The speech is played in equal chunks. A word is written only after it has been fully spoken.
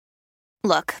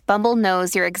Look, Bumble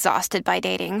knows you're exhausted by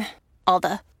dating. All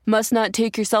the must not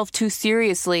take yourself too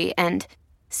seriously and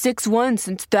 6'1"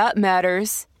 since that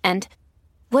matters. And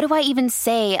what do I even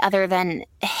say other than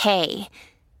hey?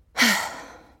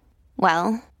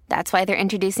 Well, that's why they're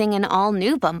introducing an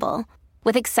all-new Bumble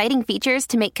with exciting features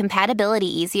to make compatibility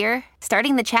easier,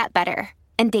 starting the chat better,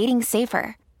 and dating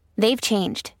safer. They've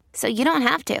changed, so you don't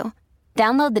have to.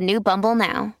 Download the new Bumble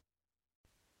now.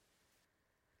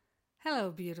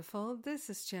 Hello, beautiful. This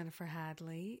is Jennifer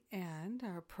Hadley, and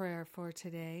our prayer for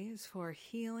today is for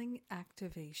healing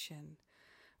activation.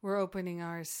 We're opening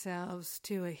ourselves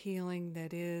to a healing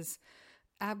that is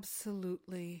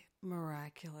absolutely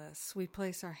miraculous. We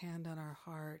place our hand on our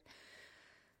heart.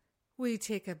 We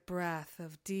take a breath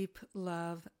of deep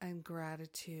love and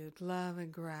gratitude, love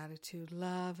and gratitude,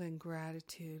 love and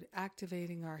gratitude,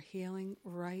 activating our healing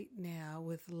right now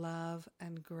with love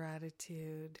and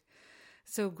gratitude.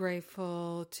 So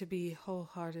grateful to be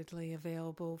wholeheartedly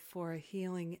available for a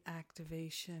healing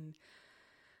activation.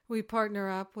 We partner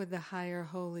up with the higher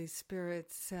Holy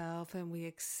Spirit self, and we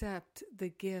accept the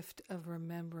gift of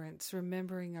remembrance,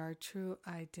 remembering our true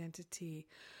identity.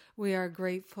 We are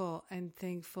grateful and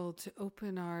thankful to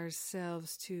open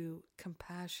ourselves to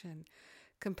compassion,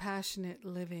 compassionate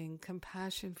living,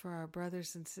 compassion for our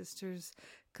brothers and sisters,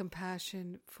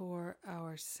 compassion for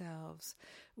ourselves.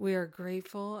 We are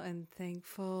grateful and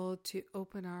thankful to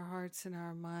open our hearts and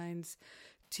our minds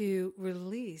to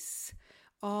release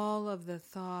all of the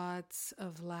thoughts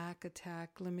of lack,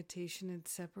 attack, limitation, and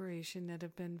separation that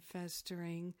have been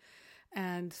festering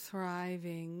and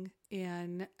thriving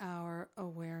in our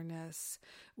awareness.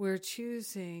 We're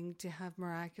choosing to have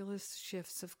miraculous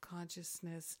shifts of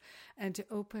consciousness and to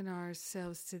open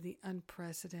ourselves to the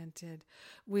unprecedented.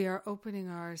 We are opening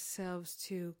ourselves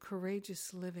to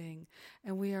courageous living,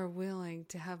 and we are willing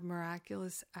to have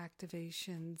miraculous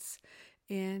activations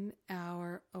in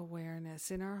our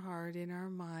awareness, in our heart, in our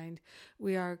mind.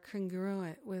 We are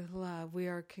congruent with love. We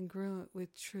are congruent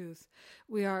with truth.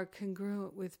 We are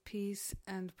congruent with peace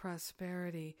and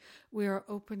prosperity. We are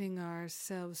opening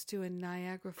ourselves to a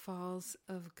Niagara Falls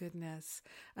of goodness,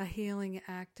 a healing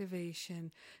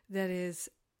activation that is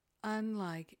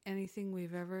unlike anything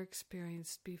we've ever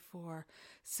experienced before.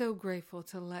 So grateful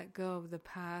to let go of the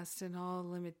past and all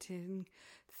limiting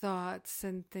thoughts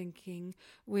and thinking.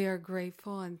 We are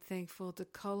grateful and thankful to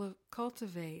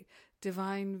cultivate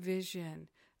divine vision,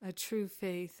 a true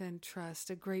faith and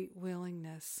trust, a great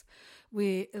willingness.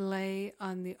 We lay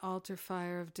on the altar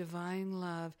fire of divine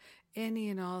love any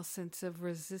and all sense of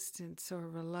resistance or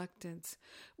reluctance.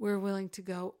 We're willing to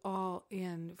go all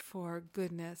in for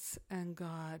goodness and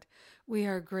God. We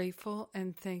are grateful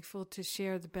and thankful to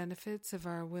share the benefits of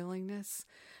our willingness,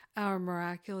 our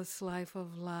miraculous life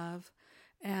of love,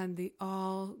 and the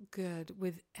all good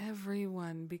with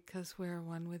everyone because we're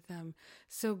one with them.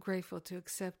 So grateful to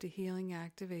accept a healing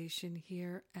activation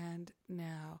here and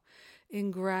now.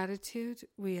 In gratitude,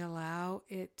 we allow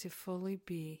it to fully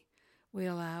be. We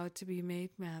allow it to be made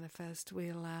manifest. We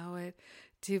allow it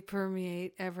to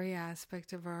permeate every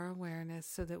aspect of our awareness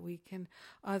so that we can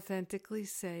authentically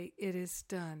say, it is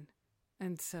done.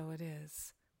 And so it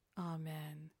is.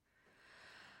 Amen.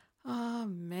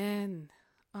 Amen.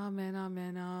 Amen,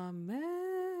 amen, amen.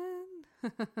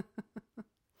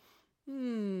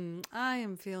 I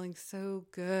am feeling so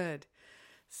good.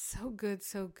 So good,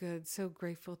 so good. So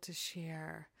grateful to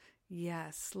share.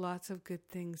 Yes, lots of good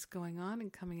things going on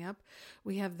and coming up.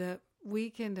 We have the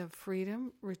Weekend of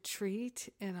Freedom retreat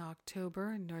in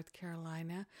October in North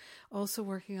Carolina. Also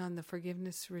working on the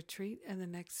Forgiveness Retreat and the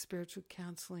next Spiritual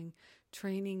Counseling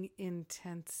Training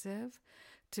Intensive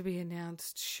to be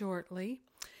announced shortly.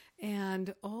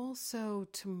 And also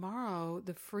tomorrow,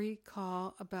 the free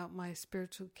call about my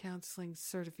spiritual counseling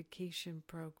certification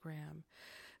program.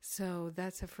 So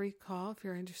that's a free call. If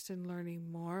you're interested in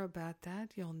learning more about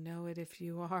that, you'll know it if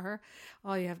you are.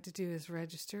 All you have to do is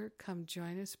register. Come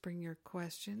join us. Bring your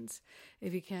questions.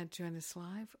 If you can't join us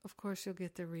live, of course, you'll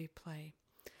get the replay.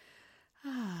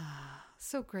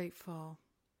 So grateful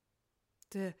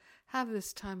to have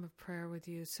this time of prayer with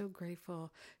you. So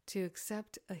grateful to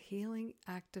accept a healing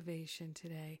activation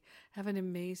today. Have an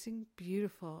amazing,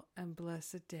 beautiful, and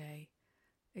blessed day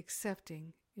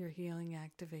accepting your healing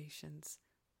activations.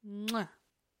 Mwah.